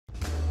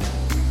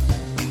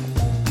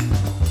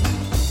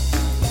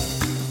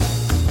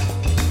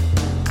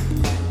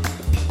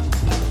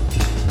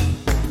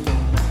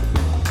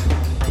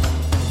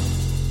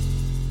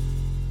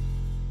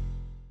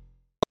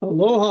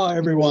Aloha,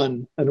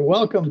 everyone, and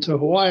welcome to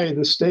Hawaii,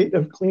 the state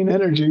of clean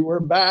energy. We're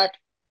back.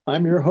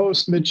 I'm your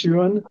host, Mitch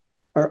Ewan.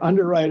 Our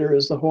underwriter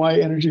is the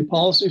Hawaii Energy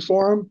Policy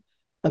Forum.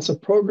 That's a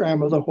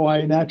program of the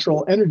Hawaii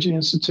Natural Energy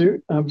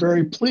Institute. I'm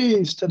very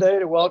pleased today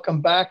to welcome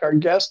back our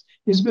guest.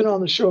 He's been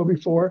on the show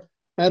before,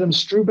 Adam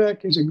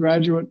Strubeck. He's a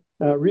graduate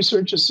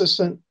research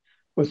assistant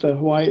with the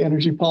Hawaii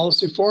Energy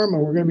Policy Forum,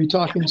 and we're going to be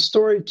talking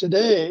story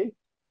today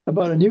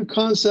about a new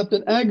concept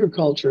in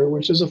agriculture,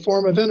 which is a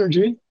form of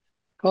energy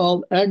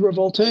called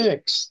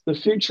agrivoltaics, the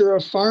future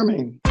of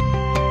farming.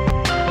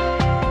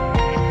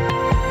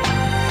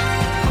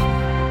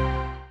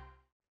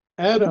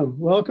 Adam,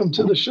 welcome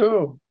to the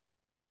show.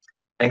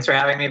 Thanks for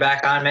having me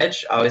back on,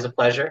 Mitch. Always a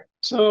pleasure.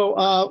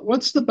 So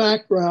what's the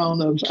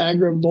background of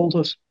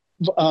agrivoltaics?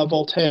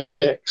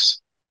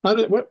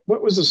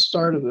 What was the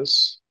start of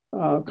this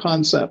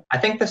concept? I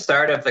think the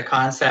start of the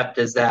concept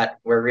is that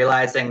we're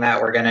realizing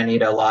that we're going to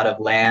need a lot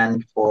of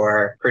land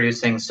for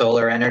producing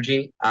solar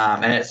energy.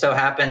 And it so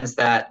happens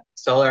that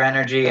solar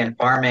energy and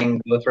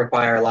farming both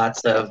require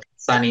lots of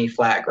sunny,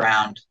 flat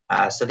ground.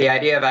 So the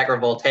idea of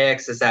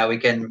agrivoltaics is that we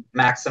can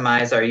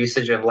maximize our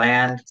usage of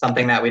land,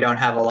 something that we don't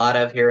have a lot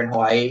of here in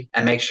Hawaii,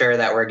 and make sure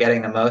that we're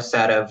getting the most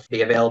out of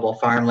the available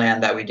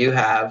farmland that we do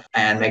have,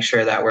 and make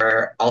sure that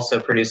we're also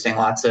producing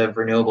lots of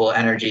renewable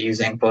energy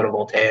using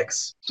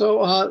photovoltaics. So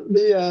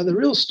the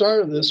real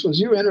start of this was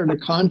you entered a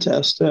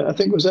contest, I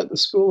think it was at the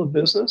School of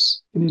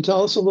Business. Can you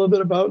tell us a little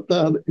bit about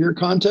your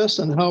contest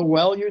and how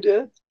well you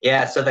did?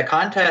 Yeah, so the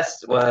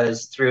contest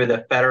was through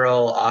the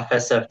Federal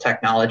Office of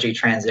Technology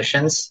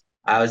Transitions.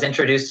 I was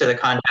introduced to the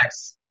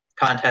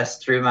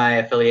contest through my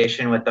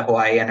affiliation with the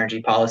Hawaii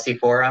Energy Policy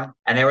Forum,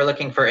 and they were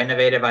looking for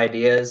innovative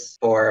ideas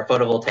for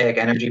photovoltaic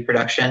energy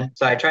production.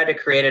 So I tried to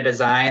create a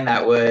design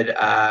that would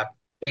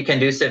be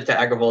conducive to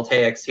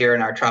agrivoltaics here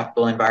in our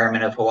tropical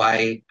environment of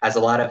Hawaii, as a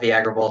lot of the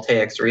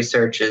agrivoltaics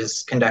research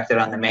is conducted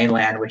on the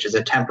mainland, which is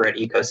a temperate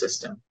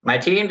ecosystem. My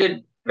team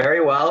did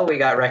very well. We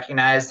got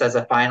recognized as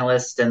a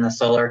finalist in the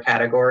solar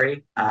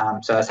category.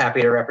 So I was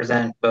happy to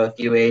represent both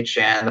UH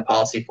and the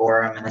Policy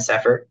Forum in this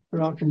effort.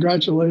 Well,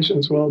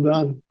 congratulations. Well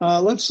done.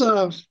 Let's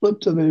flip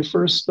to the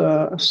first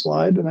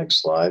slide, the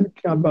next slide.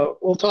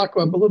 We'll talk a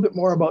little bit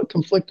more about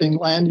conflicting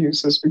land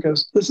uses,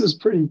 because this is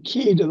pretty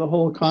key to the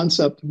whole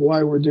concept of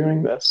why we're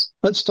doing this.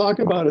 Let's talk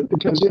about it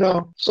because,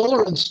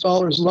 solar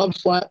installers love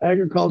flat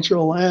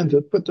agricultural land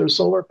to put their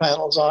solar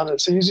panels on.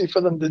 It's easy for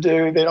them to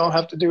do. They don't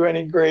have to do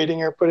any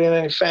grading or put in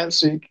any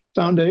fancy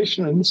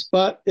foundations,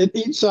 but it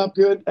eats up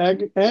good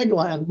ag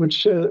land,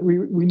 which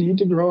we need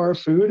to grow our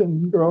food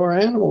and grow our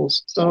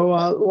animals.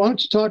 So why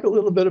don't you talk a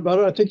little bit about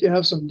it? I think you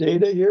have some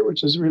data here,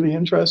 which is really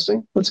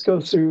interesting. Let's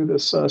go through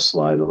this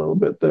slide a little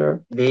bit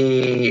there.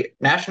 The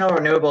National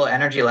Renewable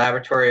Energy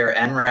Laboratory, or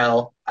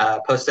NREL,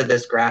 posted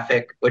this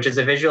graphic, which is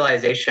a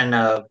visualization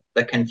of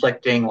the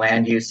conflicting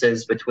land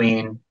uses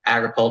between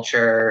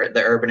agriculture,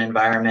 the urban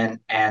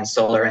environment, and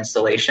solar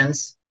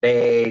installations.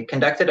 They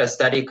conducted a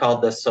study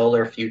called the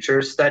Solar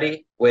Futures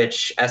Study,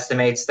 which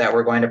estimates that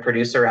we're going to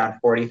produce around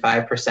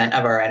 45%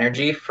 of our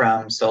energy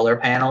from solar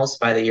panels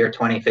by the year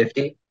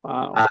 2050.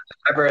 Wow.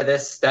 However,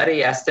 this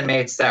study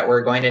estimates that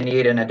we're going to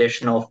need an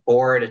additional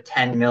 4 to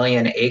 10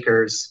 million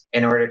acres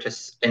in order to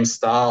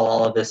install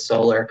all of this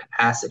solar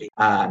capacity.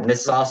 This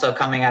is also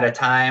coming at a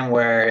time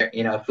where,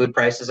 food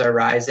prices are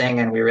rising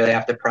and we really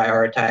have to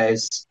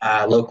prioritize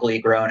locally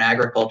grown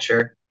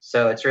agriculture.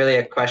 So it's really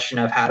a question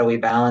of how do we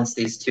balance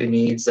these two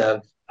needs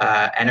of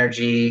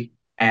energy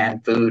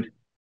and food.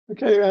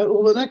 Okay,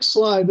 well, the next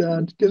slide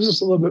gives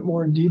us a little bit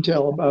more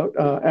detail about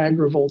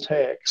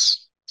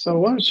agrivoltaics. So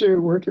why don't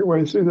you work your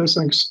way through this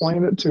and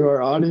explain it to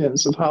our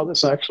audience of how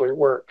this actually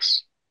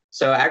works?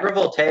 So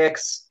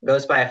agrivoltaics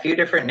goes by a few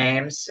different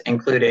names,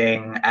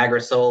 including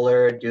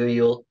agrisolar,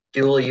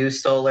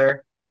 dual-use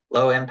solar,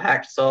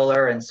 low-impact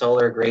solar, and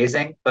solar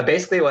grazing. But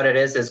basically what it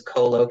is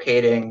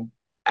co-locating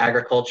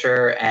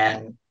agriculture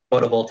and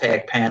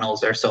photovoltaic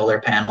panels or solar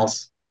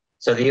panels.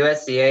 So the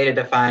USDA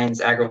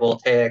defines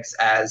agrivoltaics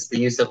as the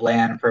use of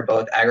land for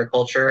both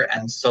agriculture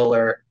and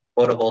solar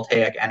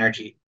photovoltaic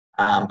energy.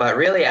 But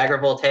really,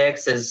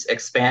 agrivoltaics is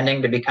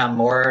expanding to become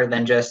more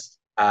than just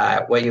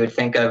what you would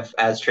think of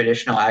as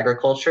traditional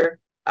agriculture.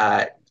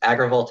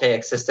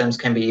 Agrivoltaic systems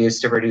can be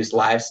used to produce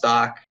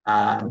livestock,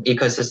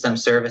 ecosystem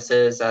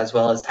services, as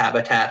well as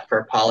habitat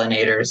for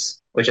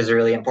pollinators, which is a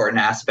really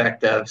important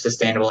aspect of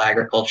sustainable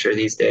agriculture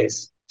these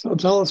days. So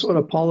tell us what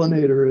a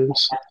pollinator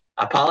is.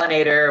 A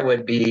pollinator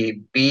would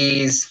be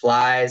bees,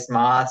 flies,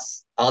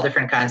 moths, all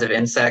different kinds of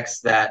insects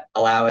that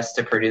allow us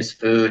to produce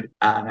food.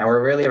 And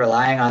we're really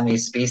relying on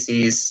these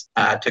species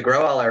to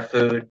grow all our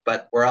food,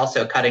 but we're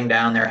also cutting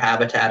down their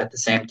habitat at the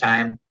same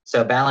time.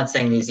 So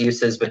balancing these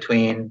uses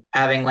between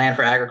having land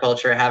for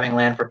agriculture, having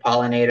land for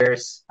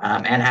pollinators,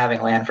 and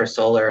having land for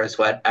solar is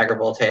what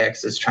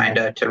agrivoltaics is trying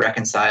to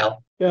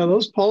reconcile. Yeah,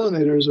 those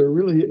pollinators are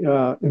really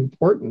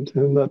important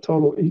in the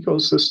total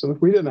ecosystem.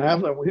 If we didn't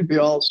have them, we'd be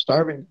all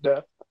starving to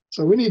death.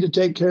 So we need to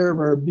take care of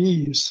our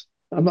bees.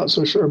 I'm not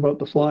so sure about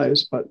the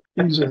flies, but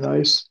bees are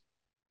nice.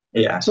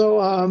 Yeah.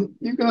 So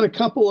you've got a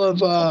couple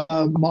of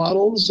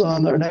models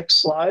on our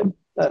next slide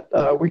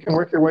that we can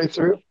work your way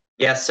through.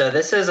 Yes, so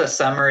this is a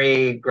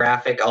summary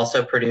graphic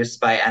also produced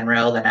by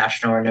NREL, the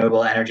National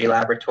Renewable Energy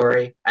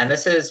Laboratory. And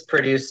this is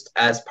produced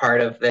as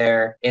part of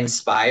their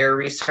INSPIRE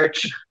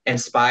research.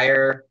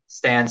 INSPIRE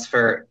stands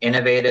for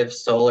Innovative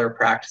Solar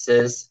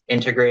Practices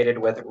Integrated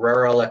with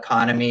Rural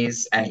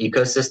Economies and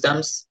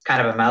Ecosystems.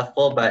 Kind of a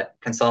mouthful, but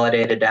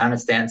consolidated down, it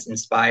stands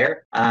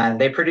INSPIRE.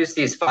 They produce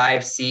these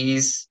 5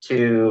 C's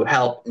to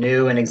help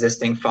new and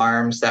existing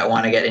farms that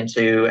want to get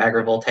into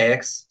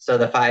agrivoltaics. So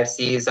the 5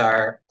 C's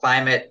are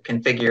climate,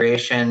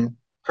 configuration,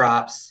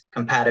 crops,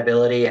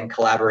 compatibility, and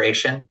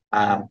collaboration.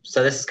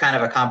 So this is kind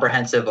of a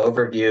comprehensive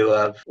overview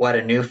of what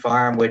a new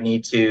farm would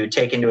need to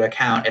take into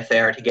account if they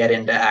are to get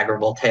into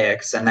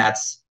agrivoltaics. And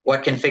that's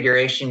what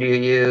configuration do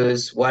you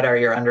use? What are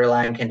your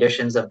underlying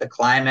conditions of the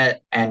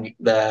climate and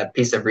the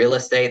piece of real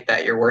estate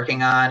that you're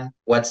working on?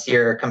 What's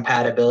your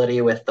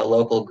compatibility with the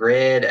local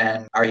grid?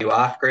 And are you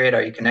off grid?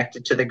 Are you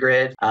connected to the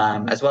grid?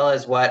 As well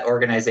as what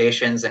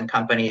organizations and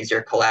companies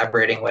you're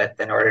collaborating with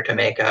in order to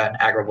make an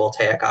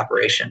agrivoltaic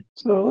operation.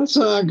 So let's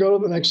go to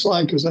the next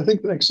slide, because I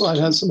think the next slide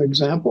has some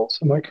examples.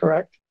 Am I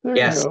correct? There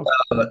Yes, you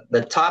go. so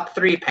the top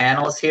 3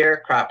 panels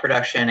here, crop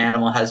production,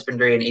 animal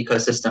husbandry, and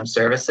ecosystem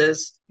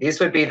services. These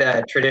would be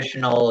the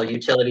traditional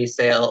utility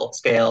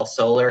scale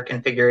solar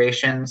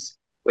configurations,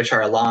 which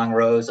are long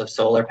rows of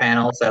solar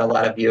panels that a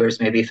lot of viewers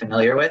may be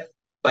familiar with.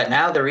 But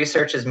now the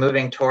research is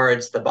moving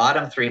towards the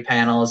bottom 3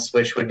 panels,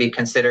 which would be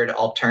considered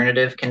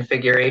alternative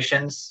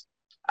configurations.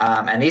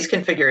 And these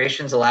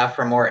configurations allow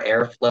for more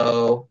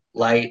airflow,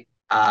 light,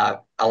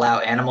 allow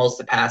animals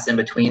to pass in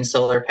between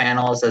solar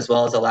panels, as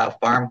well as allow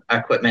farm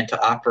equipment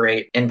to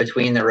operate in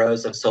between the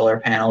rows of solar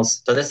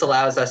panels. So this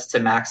allows us to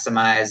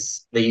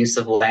maximize the use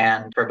of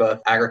land for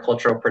both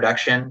agricultural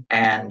production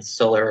and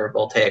solar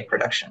voltaic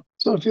production.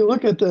 So if you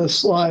look at the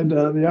slide,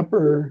 the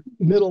upper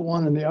middle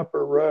one in the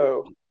upper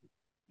row,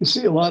 you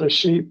see a lot of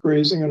sheep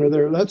grazing under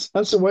there. That's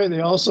the way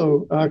they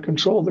also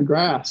control the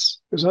grass,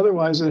 because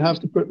otherwise they'd have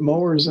to put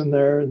mowers in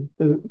there. And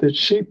the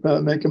sheep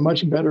make a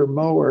much better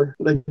mower.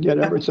 They get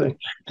everything.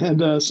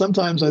 And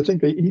sometimes I think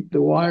they eat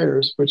the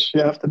wires, which you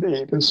have to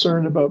be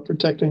concerned about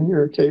protecting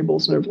your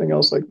cables and everything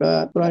else like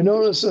that. But I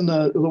noticed in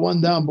the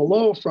one down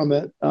below from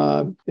it,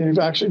 you've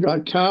actually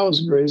got cows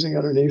grazing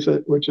underneath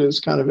it, which is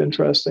kind of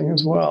interesting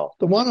as well.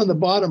 The one on the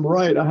bottom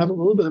right, I have a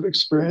little bit of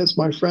experience.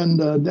 My friend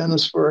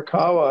Dennis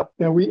Furukawa,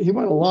 he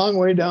went a long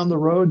way down the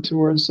road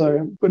towards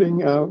putting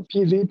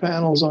PV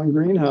panels on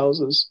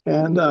greenhouses.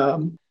 And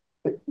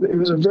it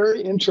was a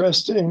very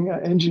interesting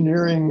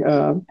engineering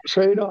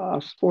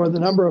trade-off for the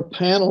number of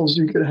panels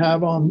you could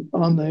have on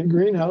the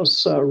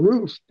greenhouse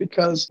roof,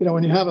 because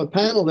when you have a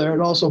panel there,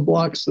 it also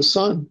blocks the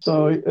sun.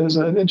 So it's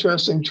an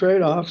interesting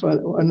trade-off.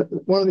 And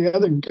one of the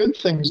other good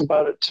things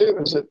about it too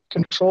is it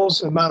controls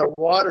the amount of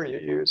water you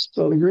use.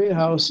 So the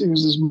greenhouse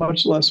uses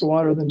much less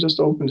water than just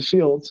open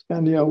fields.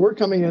 And we're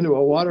coming into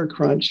a water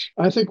crunch.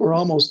 I think we're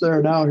almost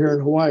there now here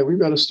in Hawaii. We've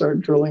got to start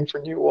drilling for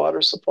new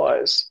water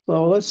supplies.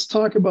 So let's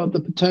talk about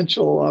the potential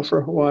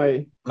for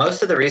Hawaii.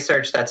 Most of the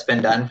research that's been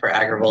done for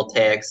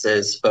agrivoltaics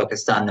is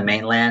focused on the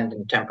mainland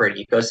and temperate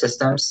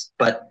ecosystems,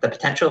 but the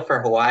potential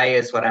for Hawaii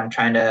is what I'm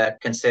trying to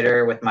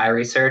consider with my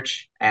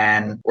research.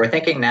 And we're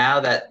thinking now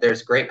that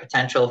there's great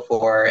potential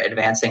for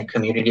advancing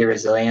community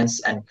resilience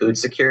and food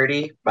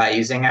security by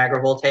using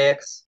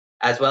agrivoltaics,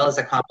 as well as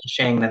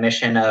accomplishing the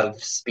mission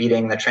of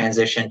speeding the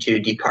transition to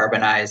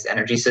decarbonized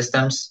energy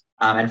systems.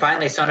 And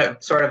finally, sort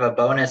of a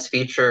bonus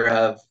feature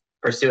of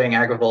pursuing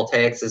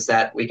agrivoltaics is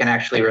that we can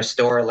actually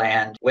restore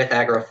land with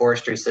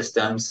agroforestry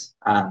systems,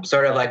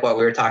 sort of like what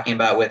we were talking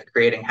about with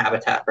creating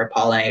habitat for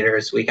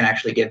pollinators. We can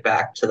actually give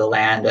back to the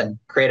land and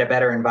create a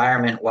better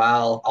environment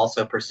while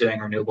also pursuing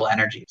renewable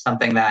energy,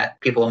 something that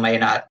people may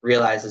not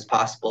realize is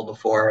possible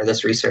before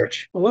this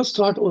research. Well, let's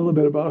talk a little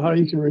bit about how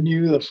you can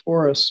renew the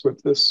forests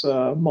with this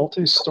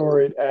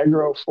multi-storied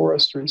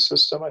agroforestry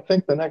system. I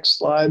think the next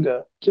slide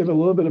give a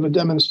little bit of a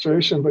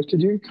demonstration, but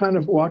could you kind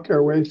of walk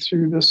our way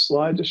through this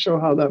slide to show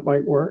how that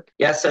might work?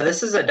 Yeah, so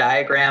this is a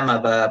diagram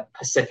of a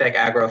Pacific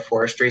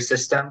agroforestry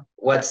system.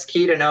 What's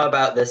key to know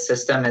about this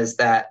system is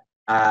that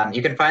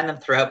you can find them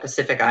throughout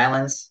Pacific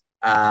Islands.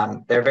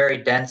 They're very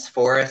dense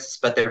forests,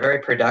 but they're very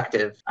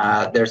productive.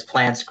 There's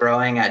plants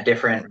growing at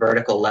different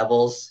vertical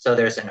levels. So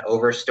there's an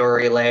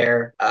overstory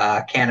layer,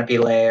 canopy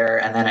layer,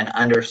 and then an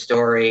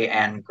understory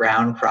and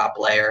ground crop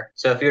layer.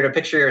 So if you were to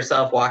picture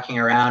yourself walking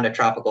around a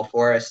tropical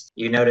forest,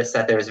 you notice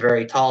that there's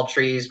very tall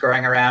trees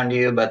growing around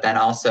you, but then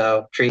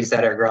also trees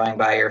that are growing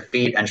by your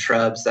feet and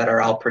shrubs that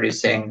are all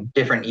producing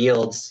different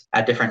yields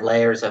at different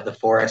layers of the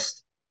forest.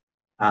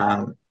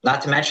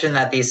 Not to mention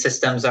that these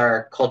systems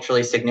are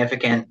culturally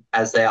significant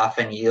as they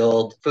often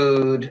yield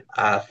food,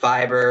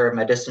 fiber,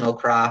 medicinal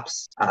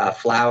crops,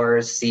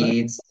 flowers,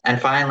 seeds. And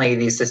finally,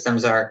 these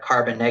systems are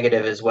carbon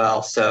negative as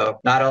well. So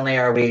not only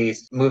are we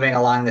moving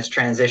along this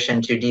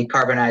transition to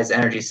decarbonize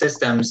energy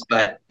systems,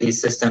 but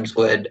these systems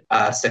would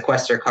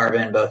sequester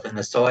carbon both in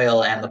the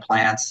soil and the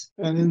plants.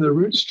 And in the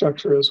root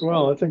structure as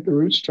well. I think the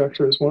root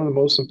structure is one of the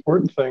most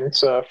important things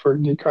for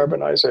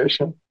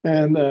decarbonization.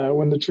 And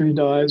when the tree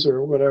dies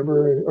or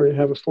whatever, or you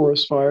have a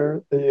forest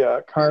fire,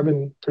 the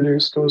carbon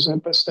produced goes in,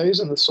 but stays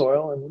in the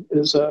soil and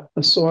is a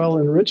soil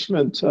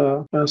enrichment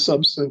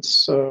substance.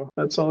 So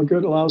that's all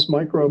good. Allows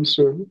microbes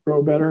to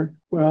grow better.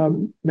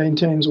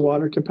 Maintains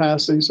water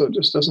capacity, so it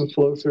just doesn't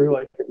flow through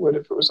like it would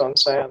if it was on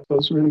sand. So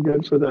it's really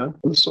good for the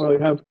soil. You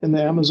have in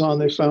the Amazon,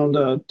 they found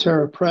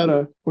terra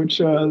preta,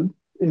 which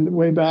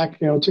way back,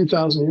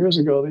 2,000 years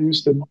ago, they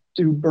used to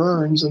do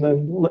burns and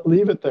then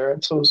leave it there.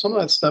 And so some of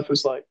that stuff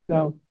is like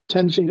now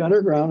 10 feet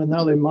underground, and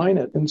now they mine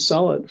it and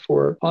sell it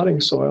for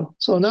potting soil.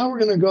 So now we're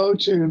going to go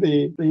to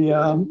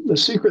the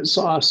secret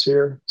sauce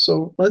here.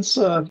 So let's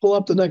pull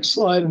up the next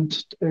slide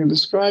and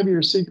describe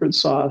your secret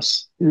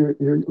sauce. Your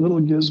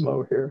little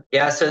gizmo here.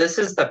 Yeah, so this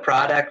is the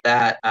product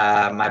that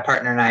my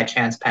partner and I,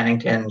 Chance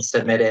Pennington,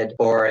 submitted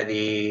for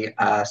the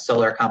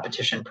solar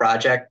competition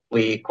project.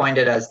 We coined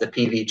it as the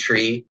PV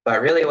tree,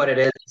 but really what it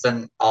is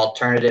an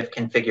alternative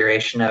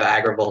configuration of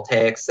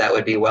agrivoltaics that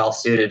would be well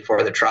suited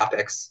for the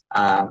tropics.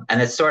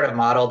 And it's sort of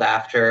modeled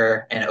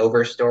after an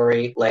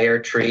overstory layer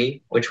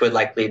tree, which would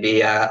likely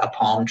be a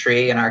palm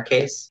tree in our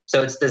case.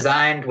 So it's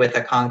designed with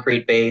a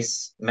concrete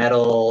base,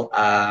 metal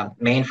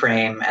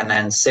mainframe, and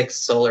then 6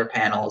 solar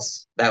panels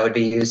that would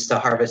be used to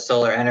harvest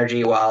solar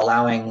energy while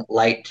allowing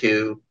light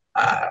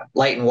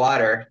and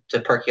water to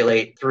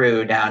percolate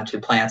through down to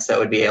plants that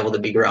would be able to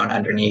be grown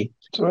underneath.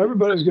 So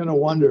everybody's going to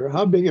wonder,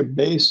 how big a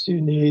base do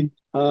you need,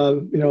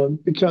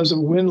 because of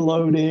wind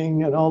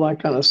loading and all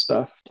that kind of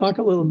stuff? Talk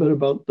a little bit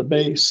about the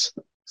base.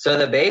 So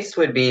the base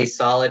would be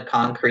solid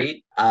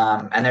concrete,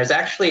 and there's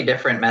actually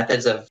different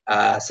methods of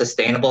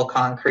sustainable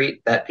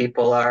concrete that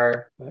people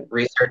are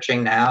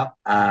researching now.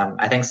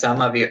 I think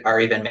some of you are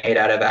even made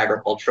out of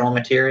agricultural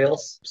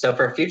materials. So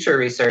for future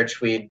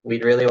research, we'd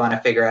really want to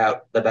figure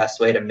out the best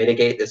way to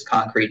mitigate this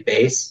concrete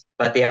base.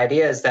 But the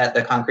idea is that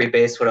the concrete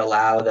base would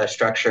allow the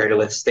structure to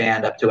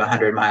withstand up to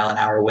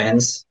 100-mile-an-hour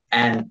winds.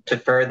 And to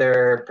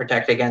further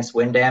protect against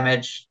wind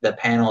damage, the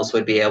panels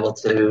would be able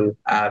to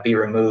be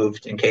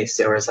removed in case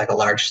there was like a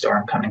large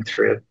storm coming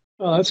through.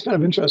 Oh, that's kind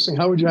of interesting.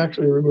 How would you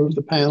actually remove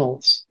the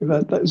panels?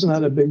 Isn't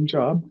that a big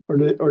job?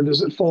 Or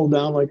does it fold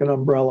down like an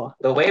umbrella?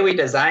 The way we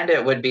designed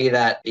it would be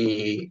that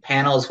the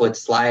panels would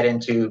slide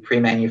into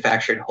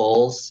pre-manufactured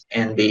holes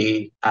in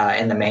the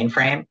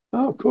mainframe.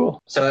 Oh,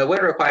 cool. So it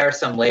would require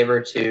some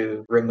labor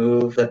to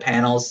remove the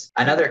panels.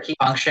 Another key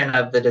function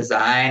of the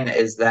design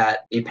is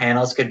that the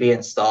panels could be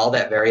installed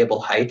at variable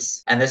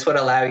heights. And this would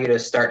allow you to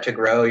start to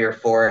grow your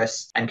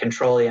forest and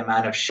control the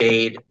amount of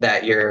shade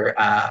that you're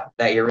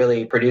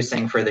really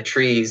producing for the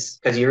trees,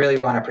 because you really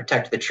want to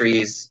protect the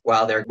trees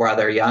while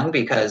they're young,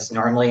 because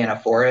normally in a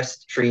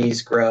forest,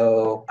 trees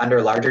grow under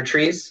larger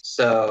trees.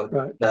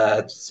 So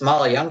the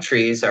small young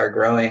trees are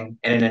growing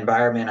in an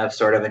environment of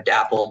sort of a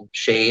dappled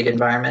shade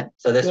environment.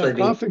 So this would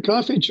be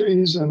coffee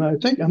trees, and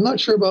I'm not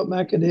sure about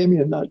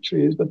macadamia nut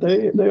trees, but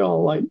they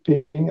all like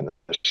being in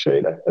the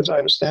shade, as I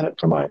understand it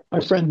from my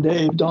friend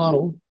Dave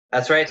Donald.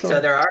 That's right. So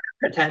there are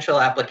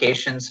potential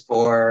applications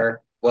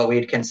for what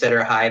we'd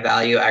consider high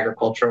value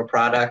agricultural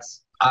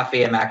products.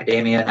 Coffee and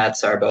macadamia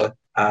nuts are both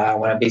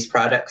one of these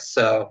products.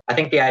 So I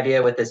think the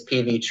idea with this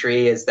PV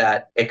tree is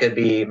that it could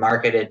be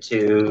marketed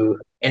to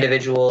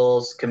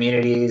individuals,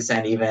 communities,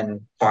 and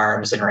even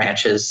farms and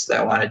ranches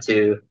that wanted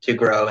to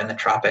grow in the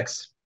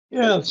tropics.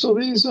 Yeah, so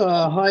these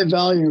high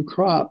value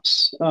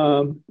crops,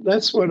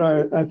 that's what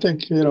I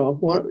think,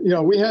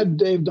 we had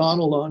Dave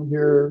Donald on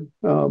here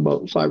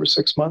about 5 or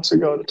 6 months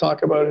ago to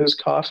talk about his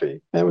coffee.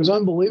 And it was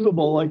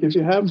unbelievable. Like if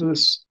you have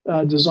this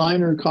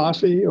designer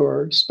coffee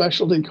or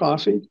specialty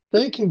coffee,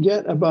 they can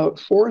get about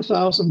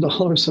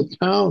 $4,000 a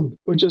pound,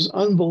 which is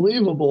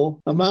unbelievable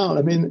amount.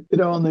 I mean, in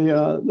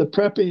the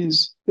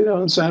preppies,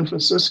 in San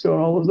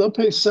Francisco, they'll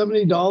pay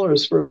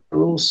 $70 for a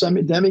little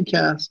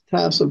demi-tass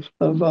of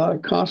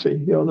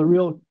coffee, the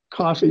real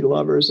coffee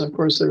lovers. And of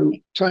course, they're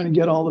trying to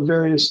get all the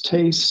various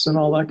tastes and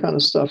all that kind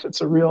of stuff.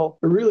 It's a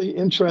really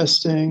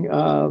interesting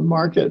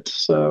market.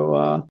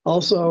 So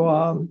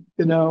also,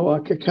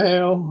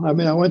 cacao. I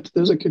mean,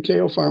 there's a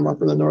cacao farm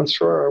up in the North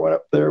Shore. I went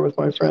up there with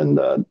my friend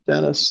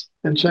Dennis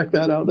and check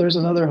that out. There's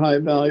another high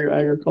value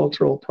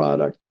agricultural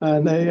product,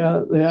 and they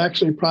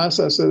actually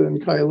process it in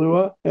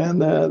Kailua,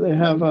 and they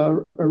have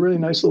a really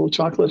nice little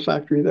chocolate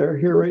factory there,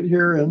 right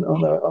here on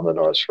the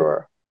North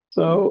Shore.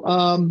 So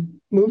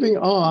moving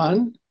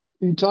on,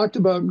 you talked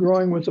about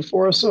growing with the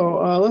forest. So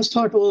let's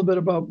talk a little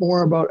bit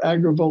more about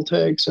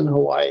agrivoltaics in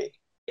Hawaii.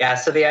 Yeah.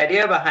 So the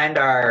idea behind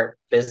our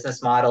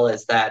business model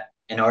is that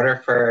in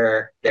order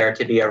for there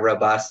to be a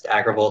robust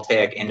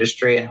agrivoltaic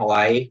industry in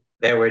Hawaii,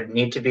 there would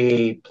need to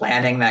be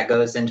planning that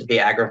goes into the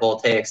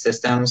agrivoltaic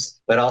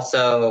systems, but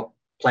also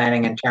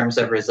planning in terms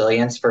of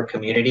resilience for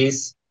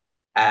communities,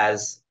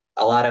 as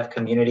a lot of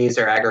communities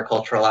or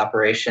agricultural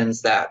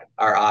operations that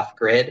are off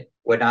grid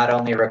would not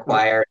only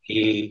require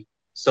the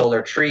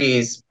solar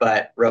trees,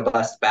 but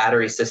robust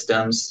battery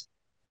systems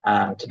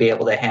to be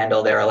able to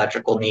handle their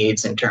electrical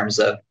needs in terms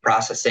of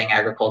processing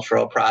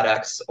agricultural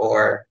products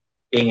or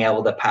being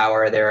able to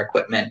power their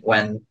equipment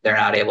when they're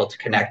not able to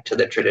connect to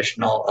the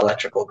traditional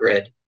electrical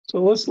grid. So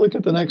let's look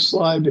at the next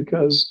slide,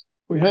 because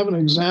we have an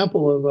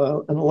example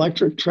of an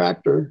electric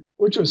tractor,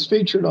 which was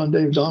featured on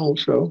Dave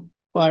Donald's show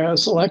by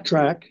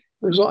Selectrac.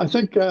 I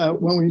think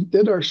when we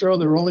did our show,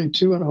 there were only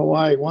two in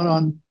Hawaii, one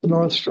on the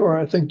North Shore.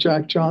 I think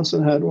Jack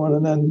Johnson had one,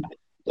 and then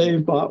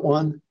Dave bought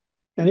one.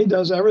 And he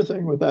does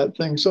everything with that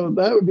thing. So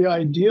that would be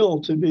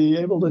ideal to be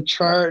able to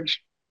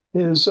charge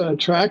his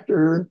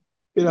tractor,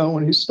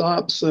 when he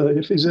stops,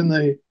 if he's in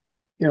the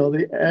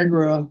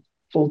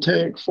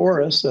agrivoltaic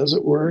forest, as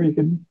it were. He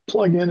could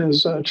plug in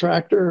his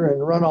tractor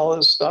and run all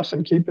his stuff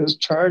and keep his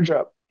charge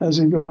up as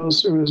he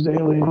goes through his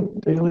daily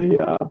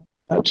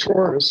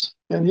chores.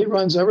 And he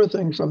runs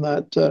everything from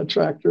that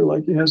tractor.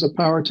 Like, he has a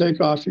power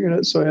takeoff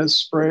unit, so he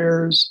has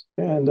sprayers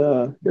and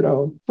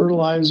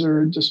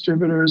fertilizer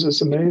distributors.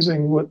 It's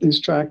amazing what these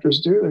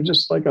tractors do. They're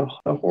just like a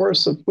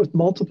horse with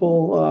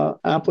multiple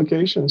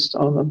applications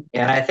on them.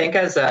 Yeah, and I think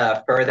as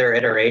a further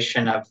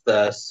iteration of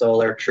the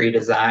solar tree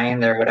design,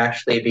 there would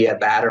actually be a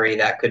battery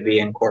that could be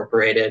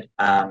incorporated,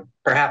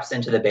 perhaps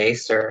into the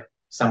base or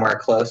somewhere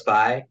close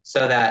by,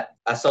 so that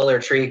a solar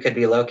tree could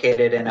be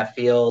located in a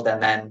field,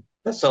 and then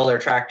the solar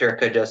tractor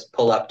could just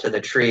pull up to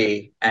the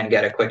tree and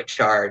get a quick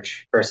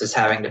charge versus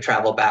having to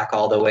travel back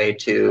all the way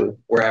to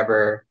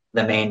wherever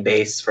the main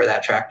base for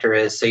that tractor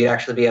is. So you'd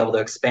actually be able to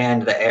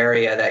expand the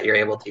area that you're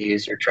able to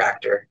use your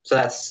tractor. So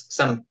that's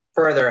some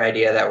further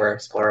idea that we're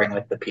exploring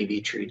with the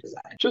PV tree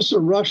design. Just a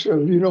rush of,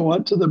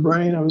 to the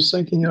brain. I was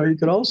thinking, you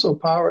could also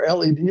power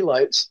LED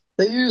lights.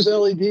 They use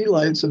LED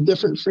lights of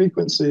different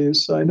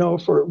frequencies. I know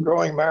for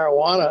growing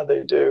marijuana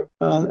they do.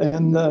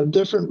 And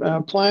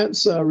different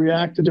plants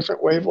react to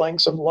different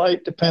wavelengths of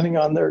light depending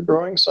on their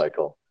growing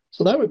cycle.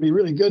 So that would be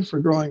really good for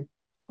growing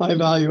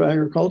high-value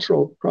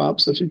agricultural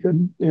crops if you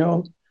could,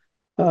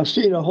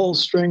 feed a whole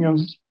string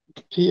of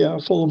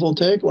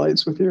photovoltaic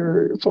lights with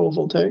your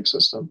photovoltaic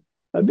system.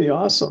 That'd be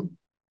awesome.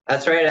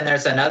 That's right. And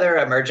there's another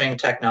emerging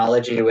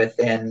technology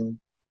within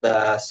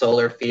the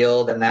solar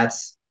field, and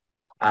that's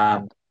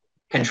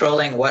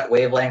controlling what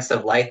wavelengths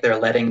of light they're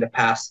letting to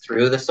pass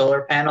through the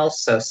solar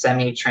panels, so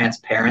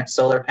semi-transparent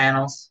solar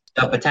panels.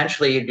 So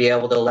potentially you'd be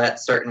able to let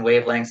certain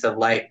wavelengths of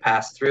light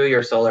pass through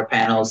your solar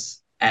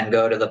panels and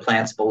go to the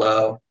plants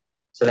below.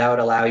 So that would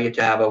allow you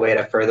to have a way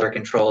to further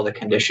control the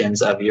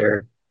conditions of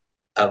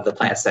the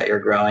plants that you're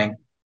growing.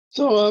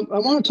 So I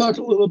want to talk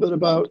a little bit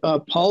about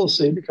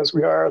policy, because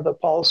we are the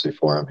policy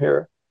forum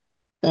here.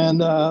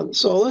 And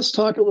so let's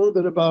talk a little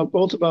bit about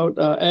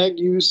ag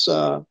use,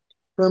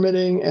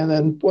 permitting, and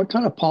then what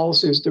kind of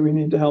policies do we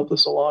need to help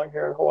us along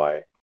here in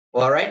Hawaii?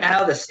 Well, right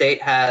now the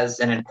state has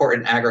an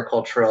important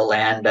agricultural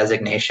land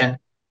designation.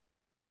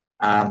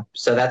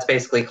 So that's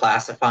basically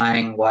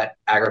classifying what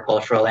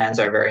agricultural lands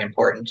are very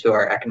important to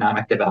our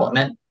economic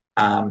development.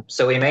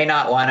 So we may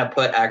not want to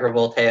put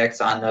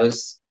agrivoltaics on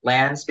those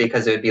lands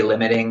because it would be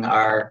limiting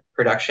our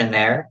production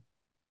there.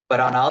 But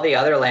on all the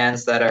other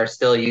lands that are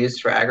still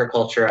used for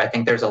agriculture, I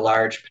think there's a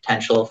large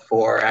potential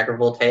for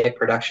agrivoltaic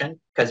production,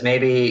 because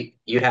maybe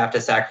you'd have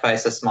to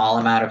sacrifice a small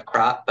amount of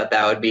crop, but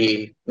that would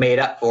be made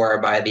up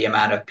for by the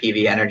amount of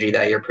PV energy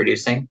that you're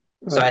producing.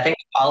 Right. So I think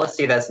the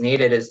policy that's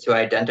needed is to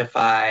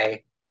identify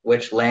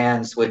which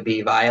lands would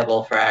be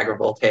viable for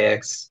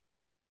agrivoltaics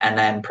and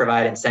then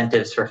provide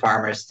incentives for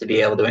farmers to be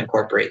able to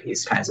incorporate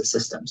these kinds of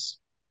systems.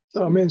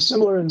 So,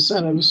 similar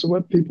incentives to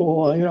what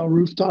people,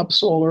 rooftop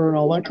solar and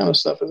all that kind of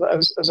stuff.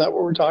 Is that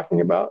what we're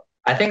talking about?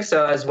 I think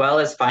so, as well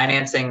as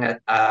financing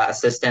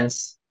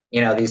assistance.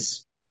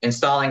 These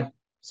installing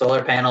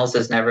solar panels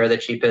is never the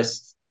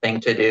cheapest thing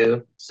to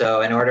do.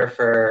 So in order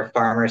for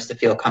farmers to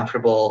feel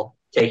comfortable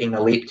taking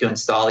the leap to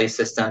install these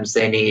systems,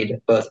 they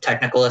need both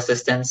technical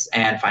assistance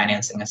and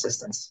financing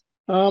assistance.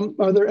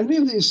 Are there any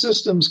of these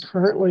systems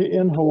currently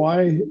in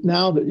Hawaii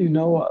now that you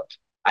know of?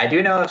 I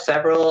do know of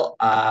several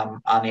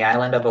on the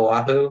island of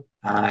Oahu.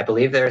 I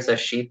believe there's a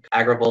sheep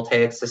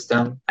agrivoltaic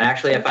system. And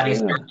actually, a funny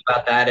story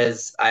about that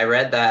is I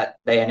read that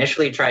they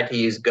initially tried to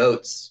use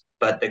goats,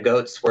 but the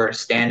goats were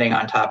standing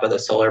on top of the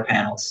solar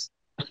panels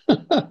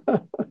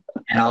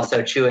and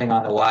also chewing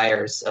on the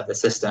wires of the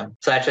system.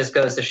 So that just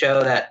goes to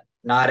show that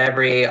not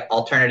every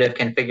alternative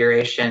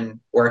configuration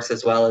works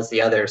as well as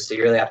the others. So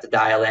you really have to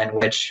dial in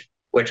which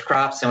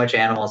crops and which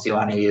animals you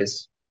want to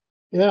use.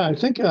 Yeah, I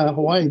think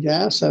Hawaii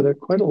Gas had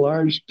quite a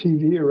large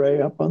PV array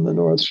up on the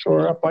North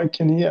Shore, up by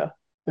Kinea,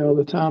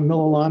 the town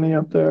Mililani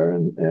up there,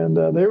 and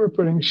they were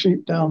putting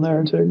sheep down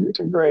there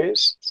to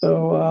graze.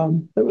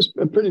 So it was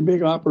a pretty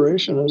big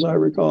operation, as I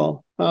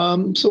recall.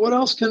 So what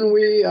else can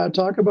we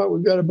talk about?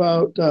 We've got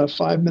about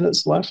 5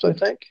 minutes left, I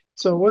think.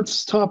 So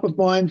what's top of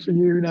mind for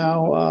you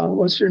now?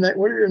 What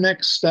are your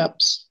next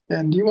steps?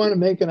 And do you want to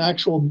make an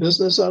actual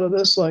business out of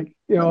this? Like,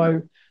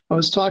 I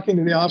was talking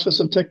to the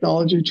Office of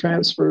Technology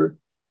Transfer,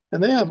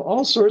 and they have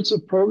all sorts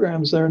of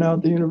programs there now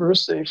at the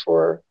university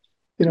for,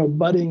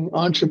 budding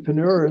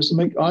entrepreneurs,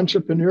 make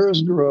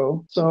entrepreneurs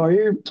grow. So are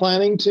you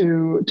planning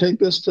to take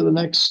this to the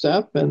next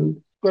step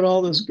and put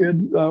all this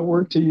good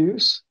work to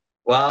use?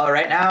 Well,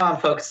 right now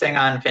I'm focusing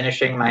on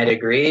finishing my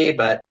degree,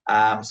 but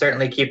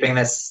certainly keeping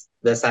this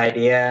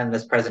idea and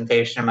this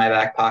presentation in my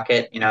back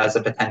pocket, as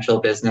a potential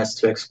business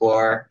to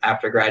explore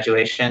after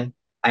graduation.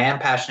 I am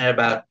passionate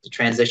about the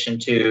transition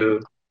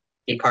to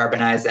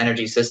decarbonized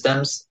energy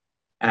systems,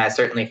 and I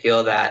certainly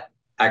feel that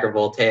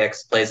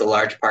agrivoltaics plays a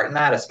large part in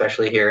that,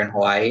 especially here in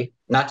Hawaii.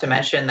 Not to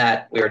mention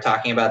that we were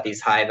talking about these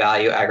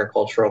high-value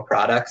agricultural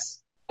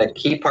products. A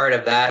key part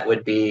of that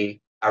would be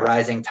a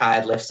rising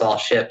tide lifts all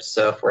ships.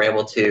 So if we're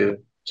able to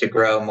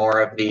grow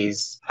more of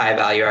these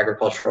high-value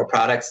agricultural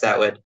products, that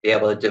would be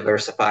able to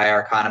diversify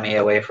our economy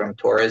away from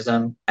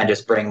tourism and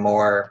just bring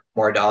more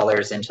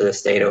dollars into the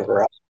state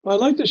overall. Well,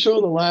 I'd like to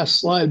show the last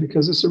slide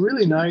because it's a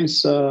really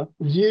nice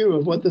view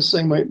of what this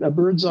thing might, a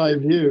bird's eye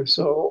view.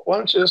 So why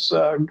don't you just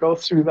go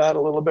through that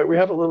a little bit? We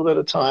have a little bit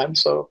of time,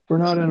 so we're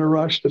not in a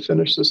rush to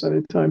finish this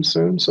anytime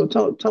soon. So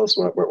tell us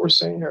what we're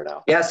seeing here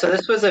now. Yeah, so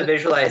this was a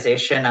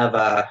visualization of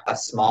a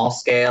small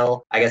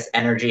scale,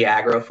 energy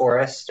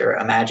agroforest or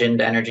imagined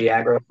energy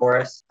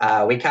agroforest.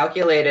 We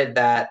calculated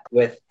that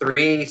with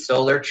 3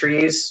 solar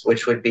trees,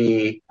 which would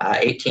be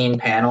 18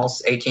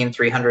 panels, 18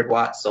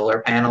 300-watt solar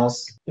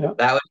panels,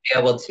 that would be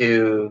able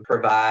to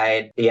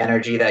provide the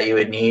energy that you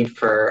would need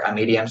for a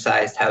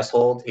medium-sized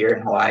household here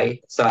in Hawaii.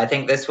 So I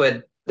think this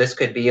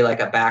could be like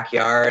a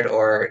backyard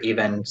or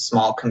even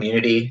small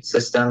community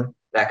system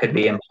that could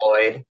be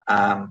employed.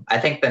 I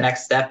think the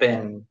next step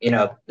in,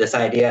 this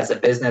idea as a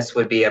business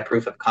would be a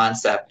proof of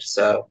concept.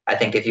 So I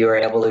think if you were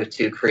able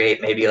to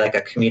create maybe like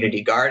a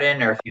community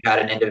garden, or if you had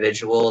an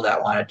individual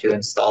that wanted to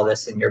install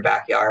this in your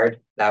backyard,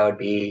 that would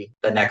be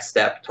the next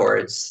step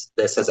towards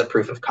this as a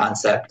proof of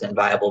concept and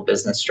viable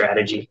business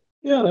strategy.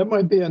 Yeah, that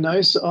might be a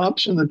nice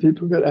option that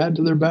people could add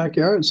to their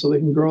backyard so they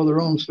can grow their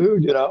own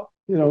food,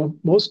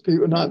 most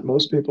people, not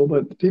most people,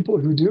 but the people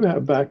who do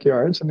have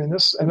backyards, and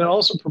it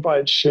also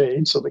provides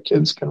shade so the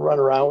kids can run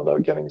around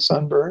without getting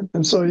sunburned.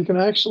 And so you can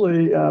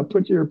actually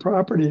put your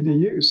property to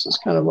use. It's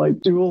kind of like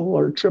dual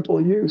or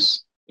triple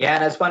use. Yeah,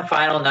 and as one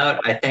final note,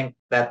 I think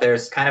that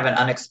there's kind of an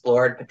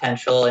unexplored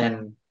potential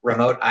in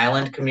remote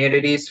island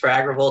communities for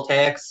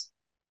agrivoltaics.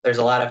 There's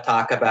a lot of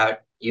talk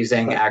about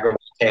using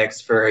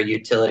agrivoltaics for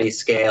utility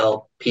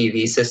scale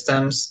PV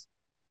systems.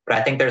 But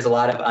I think there's a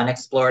lot of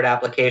unexplored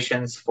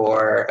applications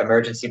for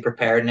emergency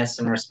preparedness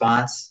and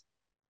response.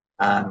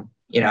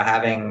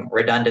 Having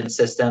redundant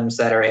systems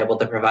that are able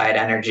to provide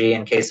energy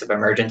in case of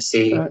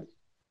emergency,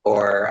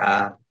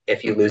 or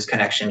if you lose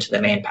connection to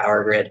the main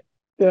power grid.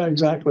 Yeah,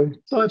 exactly.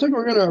 So I think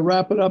we're going to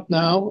wrap it up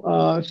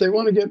now. If they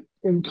want to get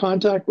in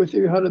contact with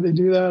you, how do they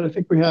do that? I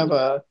think we have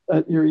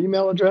your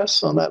email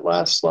address on that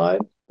last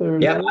slide.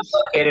 Yeah, I'm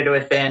located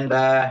within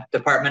the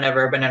Department of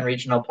Urban and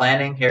Regional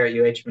Planning here at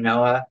UH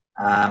Manoa,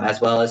 as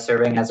well as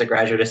serving as a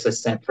graduate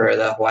assistant for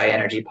the Hawaii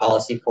Energy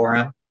Policy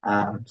Forum.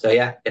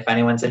 If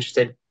anyone's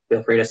interested,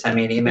 feel free to send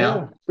me an email.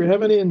 Yeah. If we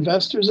have any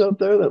investors out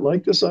there that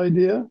like this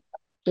idea,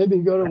 maybe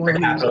go to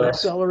one of these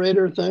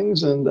accelerator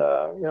things and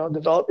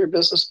develop your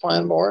business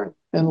plan more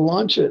and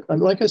launch it.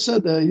 And like I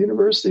said, the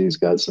university's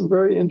got some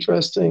very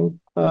interesting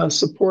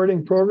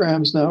supporting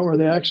programs now where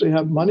they actually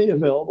have money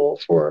available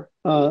for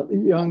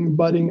young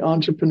budding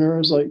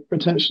entrepreneurs like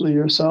potentially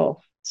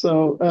yourself.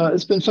 So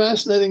it's been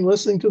fascinating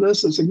listening to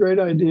this. It's a great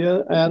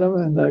idea, Adam,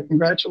 and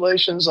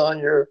congratulations on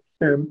your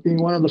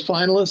being one of the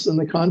finalists in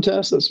the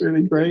contest. That's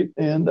really great,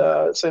 and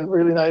it's a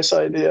really nice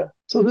idea.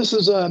 So this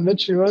is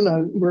Mitch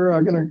Ewan.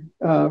 We're going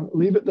to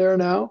leave it there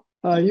now.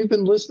 You've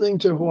been listening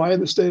to Hawaii,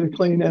 the State of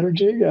Clean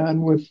Energy,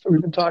 and we've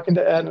been talking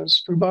to Adam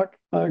Strubuck,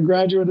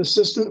 graduate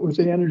assistant with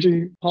the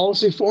Energy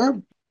Policy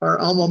Forum, our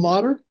alma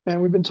mater.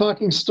 And we've been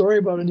talking a story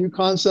about a new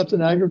concept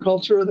in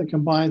agriculture that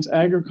combines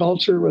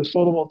agriculture with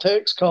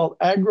photovoltaics called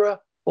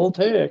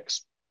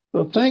agrivoltaics.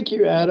 So thank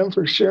you, Adam,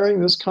 for sharing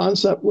this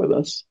concept with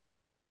us.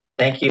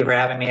 Thank you for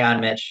having me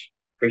on, Mitch.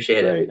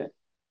 Appreciate it.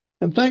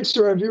 And thanks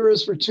to our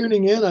viewers for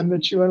tuning in. I'm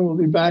Mitch Ewan. We'll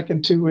be back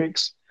in 2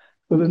 weeks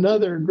with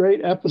another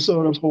great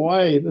episode of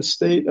Hawaii, the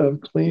State of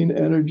Clean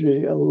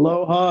Energy.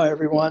 Aloha,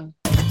 everyone.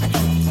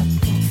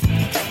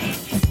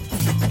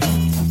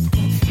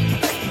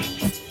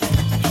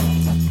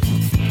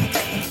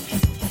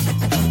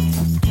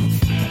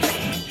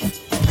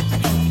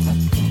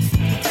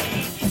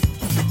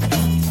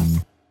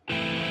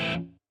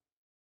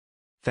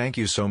 Thank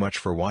you so much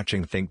for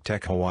watching Think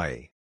Tech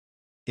Hawaii.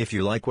 If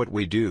you like what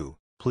we do,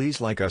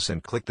 please like us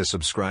and click the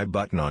subscribe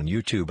button on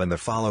YouTube and the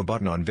follow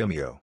button on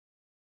Vimeo.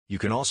 You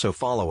can also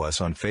follow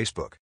us on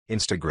Facebook,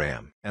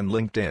 Instagram, and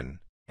LinkedIn,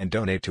 and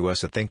donate to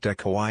us at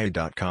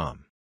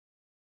thinktechhawaii.com.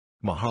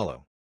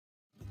 Mahalo.